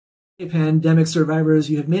Pandemic survivors,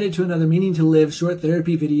 you have made it to another Meaning to Live short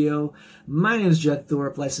therapy video. My name is Jed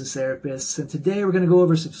Thorpe, licensed therapist, and today we're going to go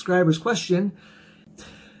over a subscriber's question.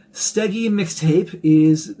 Steggy Mixtape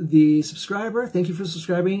is the subscriber. Thank you for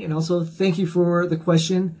subscribing, and also thank you for the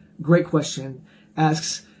question. Great question.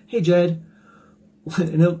 Asks, hey Jed,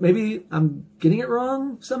 maybe I'm getting it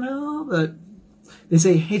wrong somehow, but they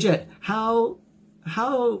say, hey Jed, how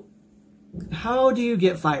do you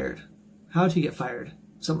get fired? How do you get fired?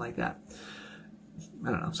 Something like that.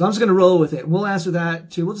 I don't know. So I'm just going to roll with it. We'll answer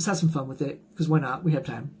that too. We'll just have some fun with it because why not? We have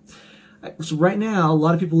time. So right now, a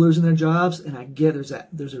lot of people losing their jobs, and I get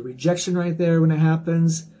there's a rejection right there when it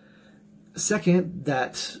happens. Second,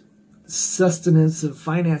 that sustenance of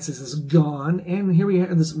finances is gone, and here we are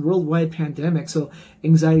in this worldwide pandemic. So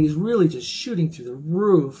anxiety is really just shooting through the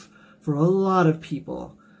roof for a lot of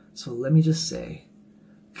people. So let me just say,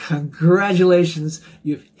 congratulations,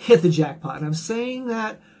 you've hit the jackpot. And I'm saying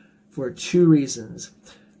that for two reasons.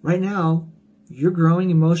 Right now, you're growing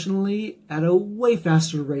emotionally at a way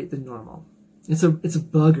faster rate than normal. It's a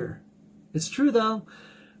bugger. It's true though.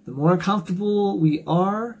 The more uncomfortable we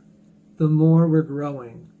are, the more we're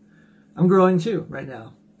growing. I'm growing too right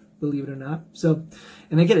now, believe it or not. So,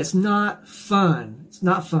 and again, it's not fun. It's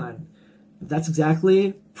not fun. But that's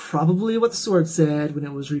exactly probably what the sword said when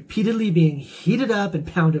it was repeatedly being heated up and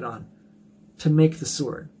pounded on to make the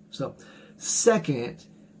sword. So, second,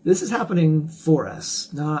 this is happening for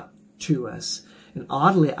us, not to us. And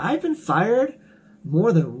oddly, I've been fired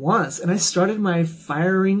more than once, and I started my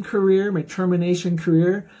firing career, my termination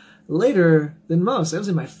career, later than most. I was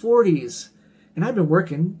in my 40s, and I've been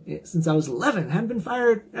working since I was 11. I haven't been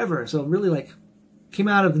fired ever. So really came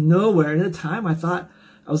out of nowhere. And at the time, I thought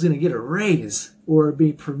I was going to get a raise or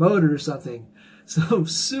be promoted or something. So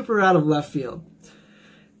super out of left field.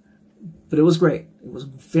 But it was great. It was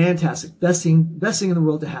fantastic. Best thing in the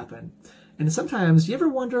world to happen. And sometimes, you ever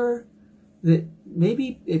wonder that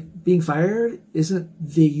maybe if being fired isn't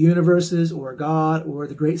the universe's or God or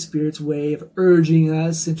the Great Spirit's way of urging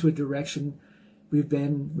us into a direction we've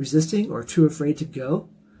been resisting or too afraid to go?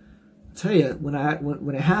 I'll tell you,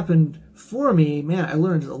 when it happened for me, man, I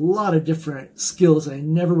learned a lot of different skills that I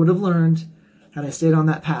never would have learned had I stayed on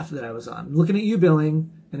that path that I was on. Looking at you,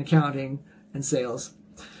 billing and accounting and sales.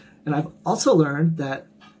 And I've also learned that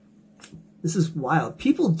this is wild.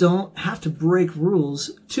 People don't have to break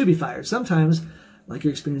rules to be fired. Sometimes, like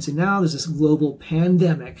you're experiencing now, there's this global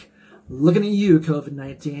pandemic. Looking at you,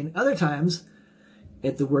 COVID-19. Other times,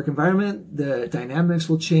 at the work environment, the dynamics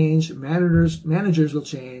will change. Managers will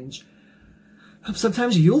change.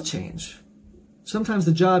 Sometimes you'll change. Sometimes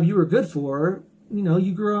the job you were good for,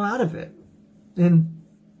 you grow out of it. And,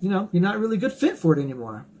 you're not really a good fit for it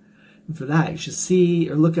anymore. And for that, you should see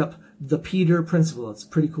or look up the Peter Principle. It's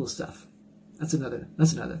pretty cool stuff. That's another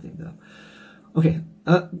thing, though. Okay,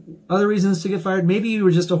 other reasons to get fired. Maybe you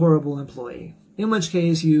were just a horrible employee, in which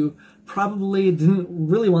case you probably didn't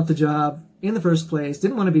really want the job in the first place,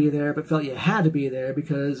 didn't want to be there, but felt you had to be there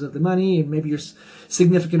because of the money, and maybe your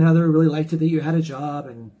significant other really liked it that you had a job,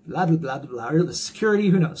 and blah, blah, blah, blah, blah, or the security,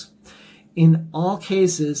 who knows. In all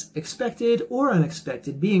cases, expected or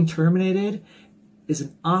unexpected, being terminated is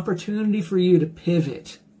an opportunity for you to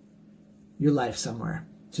pivot your life somewhere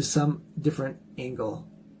to some different angle.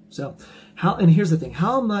 So and here's the thing,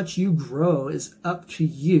 how much you grow is up to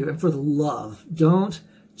you, and for the love, don't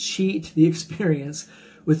cheat the experience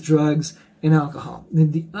with drugs and alcohol. And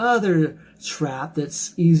then the other trap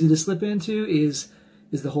that's easy to slip into is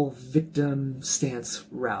the whole victim stance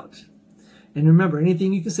route. And remember,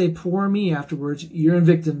 anything you can say, poor me, afterwards, you're in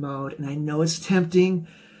victim mode. And I know it's tempting.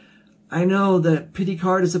 I know that pity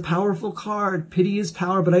card is a powerful card. Pity is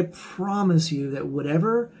power, but I promise you that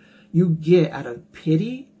whatever you get out of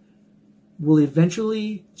pity will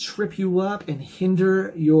eventually trip you up and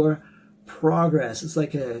hinder your progress. It's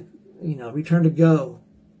like a, return to go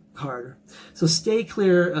card. So stay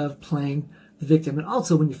clear of playing the victim. And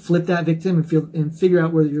also, when you flip that victim and figure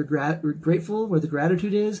out whether you're grateful, where the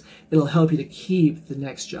gratitude is, it'll help you to keep the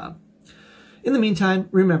next job. In the meantime,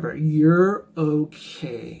 remember, you're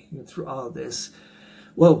okay through all of this.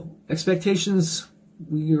 Whoa, expectations,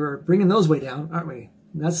 we're bringing those way down, aren't we?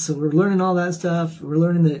 So we're learning all that stuff. We're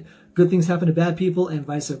learning that good things happen to bad people and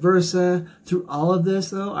vice versa. Through all of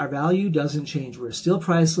this, though, our value doesn't change. We're still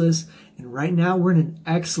priceless. And right now, we're in an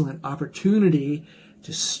excellent opportunity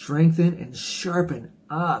to strengthen and sharpen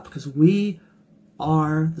up because we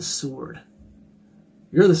are the sword.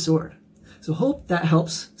 You're the sword. So hope that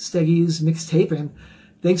helps, Steggy's Mixtape, and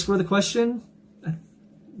thanks for the question.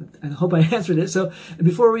 I hope I answered it. So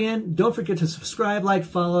before we end, don't forget to subscribe, like,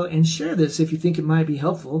 follow, and share this if you think it might be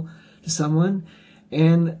helpful to someone.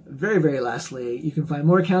 And very, very lastly, you can find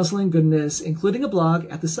more counseling goodness, including a blog,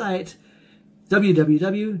 at the site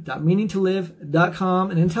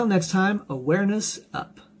www.meaningtolive.com. And until next time, awareness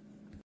up.